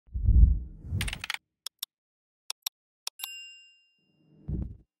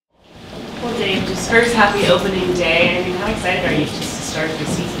First, happy opening day. I mean, how excited are you just to start the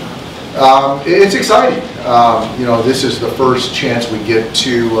season? It's exciting. You know, this is the first chance we get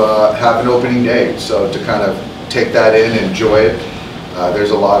to have an opening day, so to kind of take that in and enjoy it.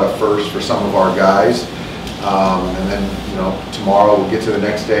 There's a lot of firsts for some of our guys, and then you know tomorrow we'll get to the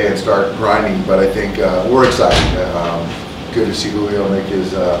next day and start grinding. But I think we're excited. Good to see Julio make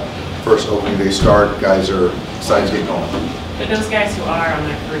his first opening day start. Guys are excited to get going. For those guys who are on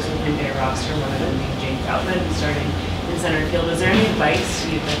their first opening day roster, one of them being James Outman, who's starting in center field, is there any advice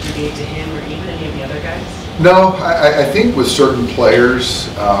you'd like to give to him or even any of the other guys? No, I think with certain players,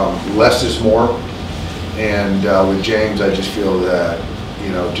 less is more. And with James, I just feel that, you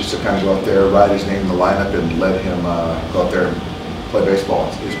know, just to kind of go out there, write his name in the lineup and let him go out there and play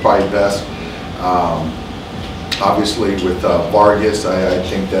baseball is probably best. Obviously with Vargas, I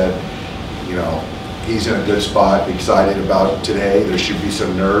think that, you know, he's in a good spot, excited about today. There should be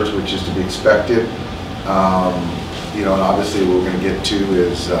some nerves, which is to be expected. You know, and obviously what we're going to get to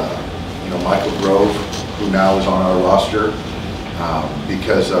is, you know, Michael Grove, who now is on our roster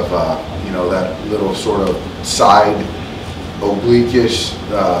because of, you know, that little sort of side oblique-ish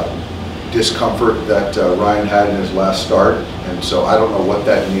discomfort that Ryan had in his last start. And so I don't know what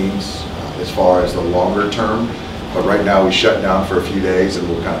that means as far as the longer term. But right now we shut down for a few days and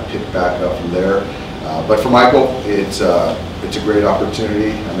we'll kind of pick back up from there. But for Michael, it's a great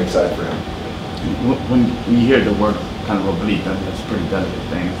opportunity. I'm excited for him. When you hear the word kind of oblique, that's a pretty delicate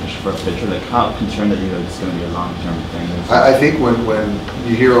thing for a pitcher. Like, how concerned are you that it's going to be a long-term thing? I think when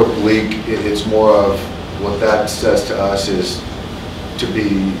you hear oblique, it's more of what that says to us is to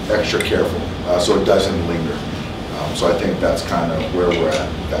be extra careful so it doesn't linger. So I think that's kind of where we're at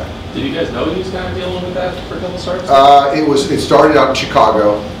with that. Did you guys know he was kind of dealing with that for a couple starts? It started out in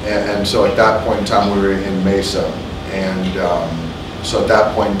Chicago, and so at that point in time we were in Mesa, and so at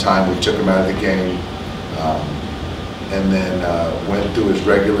that point in time we took him out of the game, and then went through his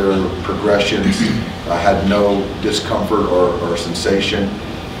regular progressions. Had no discomfort or sensation,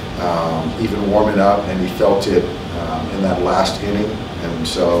 even warming up, and he felt it in that last inning, and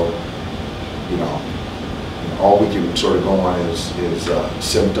so you know. All we can sort of go on is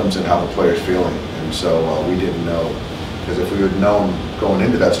symptoms and how the player's feeling, and so we didn't know, because if we had known going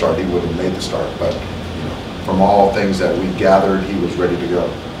into that start, he would have made the start. But you know, from all things that we gathered, he was ready to go.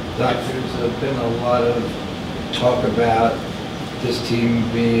 Doc, there's been a lot of talk about this team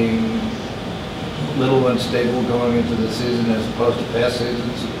being a little unstable going into the season as opposed to past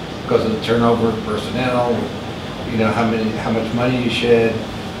seasons because of the turnover of personnel. You know how much money you shed.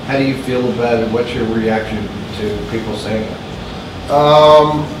 How do you feel about it? What's your reaction to people saying that?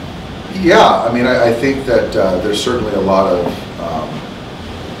 Yeah, I mean, I think that there's certainly a lot of,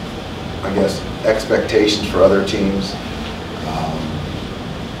 I guess, expectations for other teams.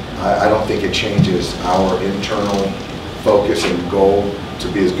 I don't think it changes our internal focus and goal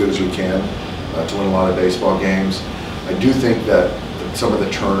to be as good as we can, to win a lot of baseball games. I do think that some of the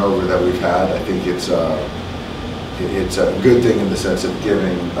turnover that we've had, I think it's a good thing in the sense of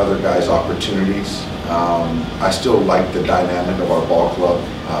giving other guys opportunities. I still like the dynamic of our ball club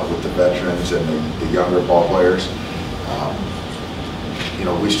with the veterans and the younger ball players. You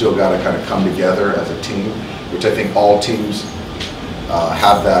know, we still got to kind of come together as a team, which I think all teams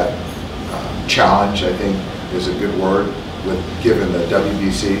have that challenge, I think is a good word. Given the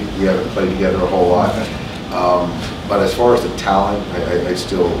WBC, we haven't played together a whole lot. But as far as the talent, I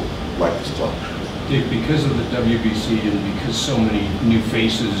still like this club. Dick, because of the WBC and because so many new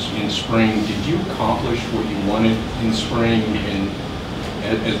faces in spring, did you accomplish what you wanted in spring and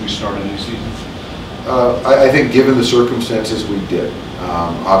as we start a new season? I think given the circumstances we did.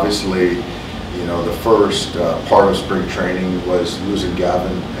 Obviously, you know, the first part of spring training was losing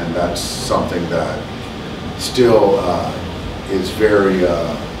Gavin, and that's something that still is very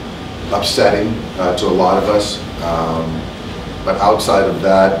upsetting to a lot of us. But outside of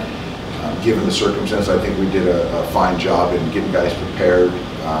that, given the circumstances, I think we did a fine job in getting guys prepared,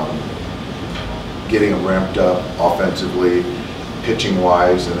 getting them ramped up offensively,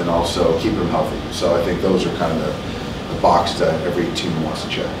 pitching-wise, and then also keeping them healthy. So I think those are kind of the box that every team wants to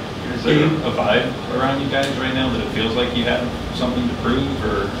check. Is there a vibe around you guys right now that it feels like you have something to prove,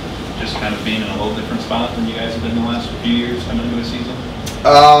 or just kind of being in a little different spot than you guys have been the last few years coming into a season?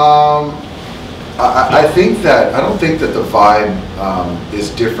 I don't think that the vibe is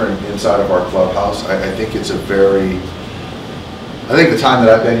different inside of our clubhouse. I think it's I think the time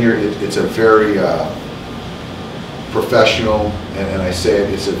that I've been here, it's a very professional, and I say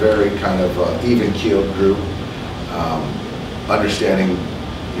it's a very kind of even-keeled group, understanding,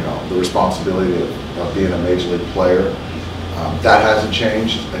 you know, the responsibility of being a major league player. That hasn't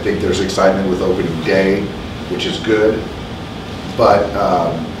changed. I think there's excitement with opening day, which is good. But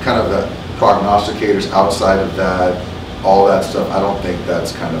kind of the prognosticators outside of that, all that stuff, I don't think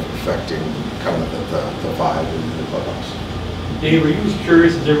that's kind of affecting kind of the vibe in the clubhouse. Dave, are you as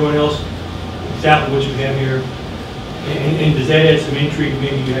curious as everyone else exactly what you have here? And does that add some intrigue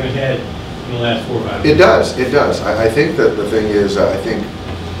maybe you haven't had in the last 4 or 5 years? It does, it does. I think that the thing is, I think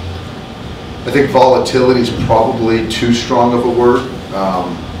volatility is probably too strong of a word,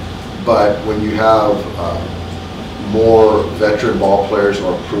 but when you have more veteran ball players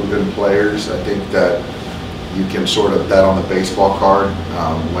or proven players, I think that you can sort of bet on the baseball card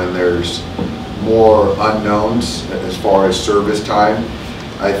when there's more unknowns as far as service time.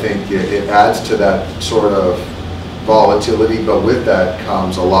 I think it adds to that sort of volatility, but with that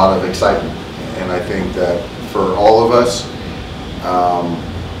comes a lot of excitement. And I think that for all of us,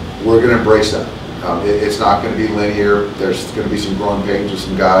 we're going to embrace that. It's not going to be linear. There's going to be some growing pains with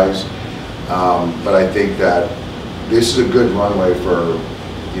some guys, but I think that this is a good runway for,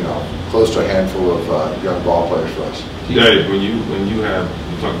 you know, close to a handful of young ball players for us. Dave, when you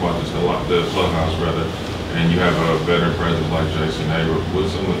talk about this a lot, the clubhouse rather, and you have a veteran presence like Jason Hager, what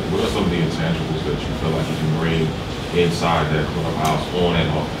are some of the intangibles that you feel like you can bring inside that clubhouse, on and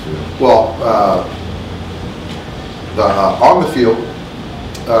off the field? Well, on the field,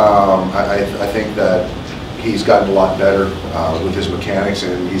 I think that he's gotten a lot better with his mechanics,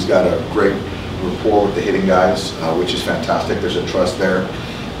 and he's got a great rapport with the hitting guys, which is fantastic. There's a trust there.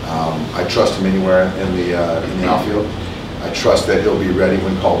 I trust him anywhere in the outfield. I trust that he'll be ready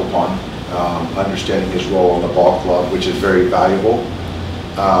when called upon, understanding his role in the ball club, which is very valuable.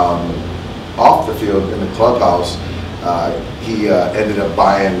 Off the field, in the clubhouse, he ended up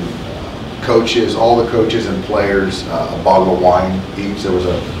buying coaches, all the coaches and players, a bottle of wine each. There was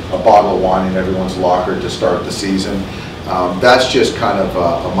a bottle of wine in everyone's locker to start the season. That's just kind of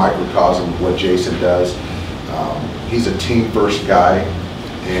a microcosm of what Jason does. He's a team-first guy,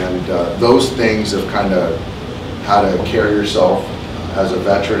 and those things of kind of how to carry yourself as a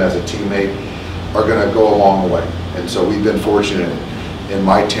veteran, as a teammate, are going to go a long way. And so we've been fortunate in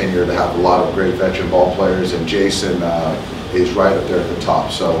my tenure to have a lot of great veteran ball players, and Jason is right up there at the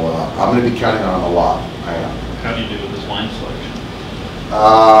top. So I'm going to be counting on him a lot. I am. How do you do with this wine selection?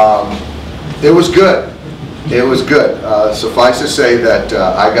 It was good. It was good. Suffice to say that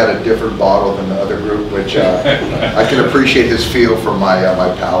I got a different bottle than the other group, which I can appreciate his feel for my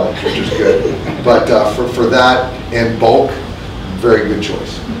palate, which is good. But for that in bulk, very good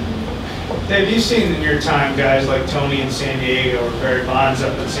choice. Dave, you've seen in your time guys like Tony in San Diego or Barry Bonds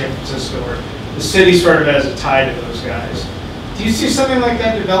up in San Francisco, where the city sort of has a tie to those guys. Do you see something like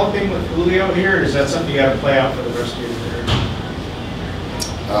that developing with Julio here, or is that something you got to play out for the rest of your career?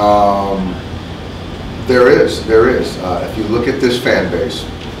 There is. If you look at this fan base,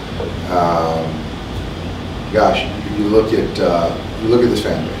 gosh, you look at this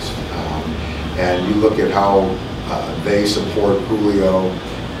fan base, and you look at how they support Julio,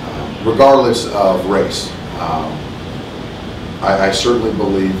 regardless of race. I certainly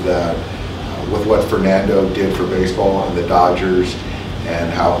believe that with what Fernando did for baseball and the Dodgers,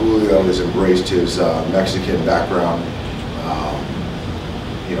 and how Julio has embraced his Mexican background,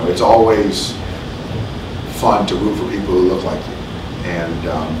 you know, it's always fun to root for people who look like you.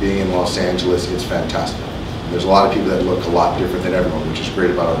 And being in Los Angeles, it's fantastic. There's a lot of people that look a lot different than everyone, which is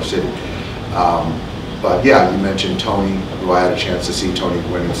great about our city. But yeah, you mentioned Tony, who I had a chance to see Tony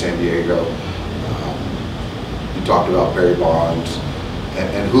win in San Diego. You talked about Barry Bonds.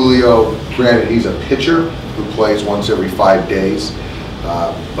 And Julio, granted, he's a pitcher who plays once every 5 days.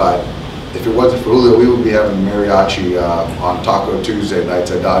 But if it wasn't for Julio, we would be having mariachi on Taco Tuesday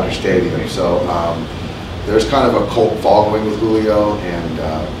nights at Dodger Stadium. So there's kind of a cult following with Julio, and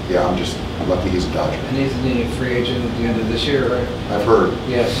yeah, I'm just lucky he's a Dodger. And he's a free agent at the end of this year, right? I've heard.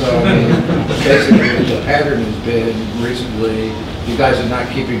 Yeah, so I mean, basically the pattern has been recently, you guys are not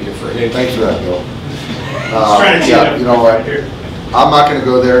keeping your free agent. Thanks for that, Bill. Yeah, you know what? I'm not going to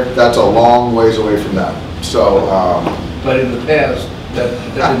go there. That's a long ways away from that. So, but in the past,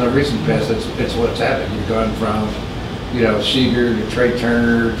 in the recent past, it's what's happened. You've gone from, you know, Seager to Trey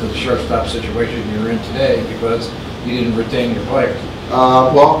Turner to the shortstop situation you're in today because you didn't retain your players.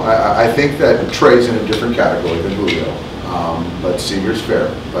 Well, I think that Trey's in a different category than Julio, but Seager's fair.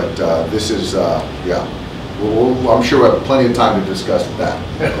 But this is, yeah, I'm sure we'll have plenty of time to discuss that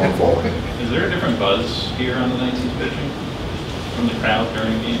going forward. Is there a different buzz here on the 19th pitching from the crowd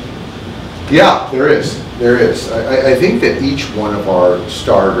during the game? Yeah, there is. There is. I think that each one of our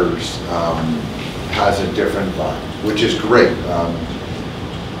starters has a different vibe, which is great.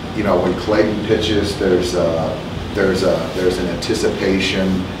 You know, when Clayton pitches, there's there's an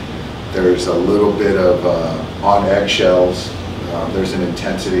anticipation, there's a little bit of on eggshells, there's an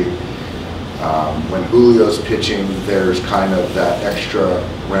intensity. When Julio's pitching, there's kind of that extra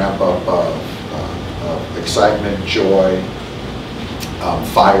ramp up of excitement, joy,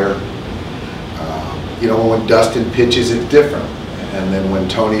 fire. You know, when Dustin pitches, it's different, and then when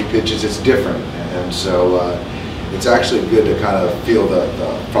Tony pitches, it's different. And so it's actually good to kind of feel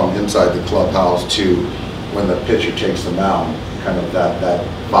from inside the clubhouse to when the pitcher takes the mound, kind of that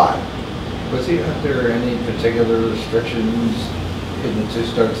vibe. Was he under any particular restrictions in the 2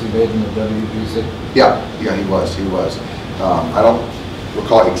 starts he made in the WBC? Yeah, he was. I don't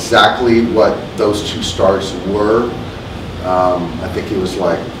recall exactly what those 2 starts were. I think it was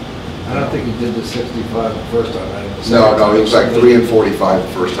like, I don't think he did the 65 the first time. No, it was like 3 and 45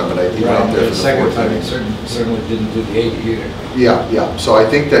 the first time, and I think right, out there for the second 4th time inning. he certainly didn't do the 80 either. Yeah. So I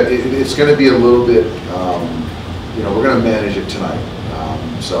think that it's going to be a little bit, you know, we're going to manage it tonight.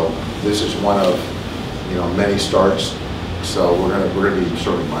 So this is one of, you know, many starts. So we're going to be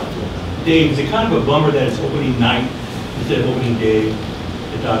sort of mindful of that. Dave, is it kind of a bummer that it's opening night instead of opening day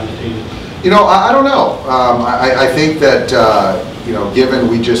at Dodger Stadium? You know, I don't know. I think that, you know, given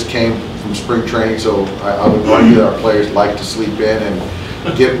we just came from spring training, so I would argue that our players like to sleep in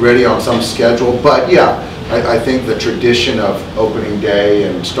and get ready on some schedule. But yeah, I think the tradition of opening day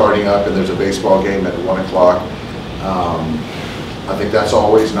and starting up and there's a baseball game at 1 o'clock, I think that's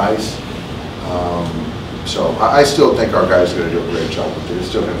always nice. So I still think our guys are going to do a great job with it. It's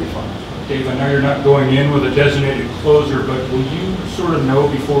still going to be fun. Dave, I know you're not going in with a designated closer, but will you sort of know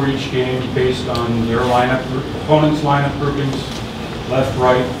before each game, based on their lineup, opponent's lineup groupings, left,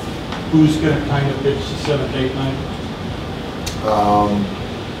 right, who's going to kind of pitch the 7th, 8th,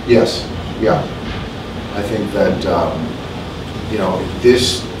 9th? Yes, yeah. I think that, you know,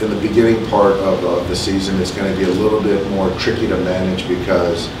 this, in the beginning part of the season, is going to be a little bit more tricky to manage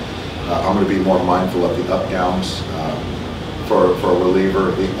because I'm going to be more mindful of the up-downs. For a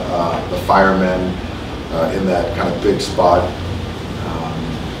reliever, the firemen in that kind of big spot.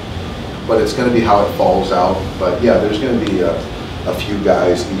 But it's going to be how it falls out. But yeah, there's going to be a few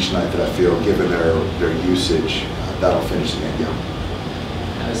guys each night that I feel, given their usage, that'll finish the game.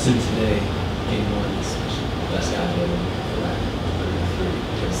 Yeah. Assume today, game 1 is the best guy available for that 33,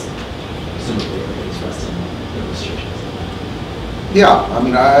 because presumably everybody's resting the restrictions. Yeah, I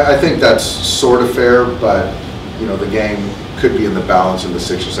mean, I think that's sort of fair, but you know, the game could be in the balance in the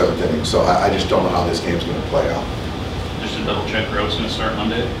 6th or 7th inning, so I just don't know how this game's going to play out. Just to double check, Grove's going to start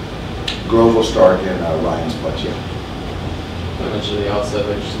Monday? Grove will start in Ryan's place, yeah. I mentioned the outset,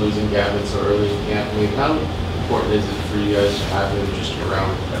 like just losing Gavin so early in camp. I mean, how important is it for you guys to have him just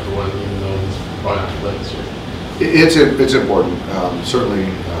around everyone, even though he's probably not going to play this year? It's important. Certainly,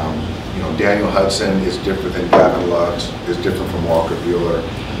 you know, Daniel Hudson is different than Gavin Lux, is different from Walker Buehler.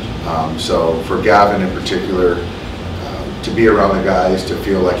 So for Gavin in particular, to be around the guys, to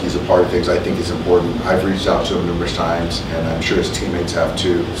feel like he's a part of things, I think is important. I've reached out to him numerous times, and I'm sure his teammates have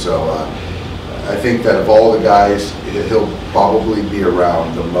too. So I think that of all the guys, he'll probably be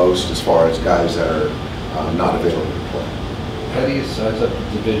around the most as far as guys that are not available to play. How do you size up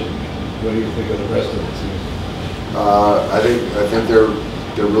the division? What do you think of the rest of the team? I think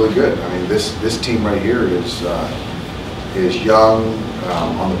they're really good. I mean, this team right here is young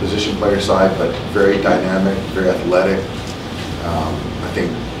on the position player side, but very dynamic, very athletic. I think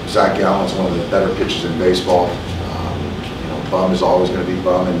Zach Gallen's one of the better pitchers in baseball. You know, Bum is always going to be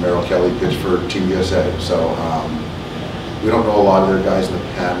Bum, and Merrill Kelly pitched for Team USA. So we don't know a lot of their guys in the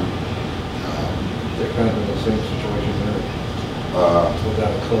pen. They're kind of in the same situation there,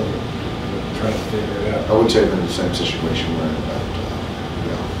 without a closer, trying to figure it out. I would say they're in the same situation we're in, but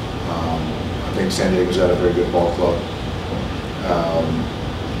I think San Diego's got a very good ball club.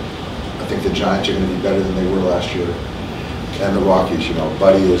 I think the Giants are going to be better than they were last year. And the Rockies, you know,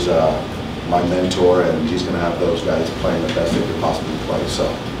 Buddy is my mentor, and he's going to have those guys playing the best they could possibly play. So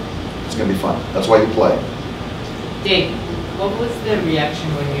it's going to be fun. That's why you play. Dave, what was the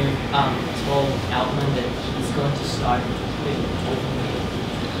reaction when you told Outman that he's going to start with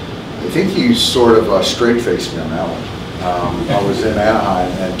open? I think he sort of straight-faced me on that one. I was in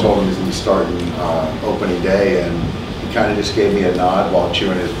Anaheim and told him he's going to be starting opening day, and he kind of just gave me a nod while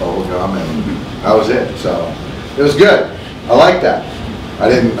chewing his bubble gum, and that was it. So it was good. I like that. I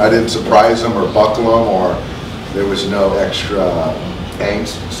didn't surprise him or buckle him, or there was no extra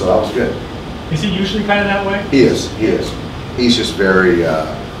angst, so that was good. Is he usually kind of that way? He is. He's just very,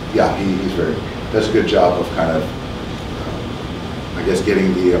 he's very, does a good job of kind of, I guess,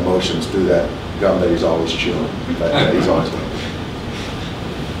 getting the emotions through that gum that he's always chewing. But he's always doing.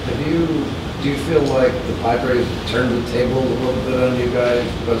 Have you do you feel like the Padres turned the table a little bit on you guys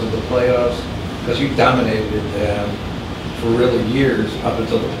because of the playoffs? Because you dominated them for really years up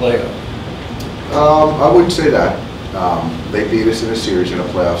until the playoffs. I wouldn't say that. They beat us in a series, in a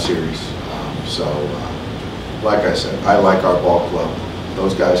playoff series. Like I said, I like our ball club.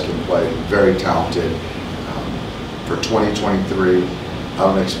 Those guys can play, very talented. For 2023, I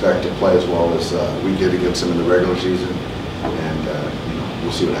don't expect to play as well as we did against them in the regular season, and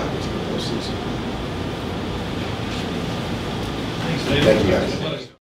we'll see what happens in the postseason. Thanks, Dave. Thank you, guys.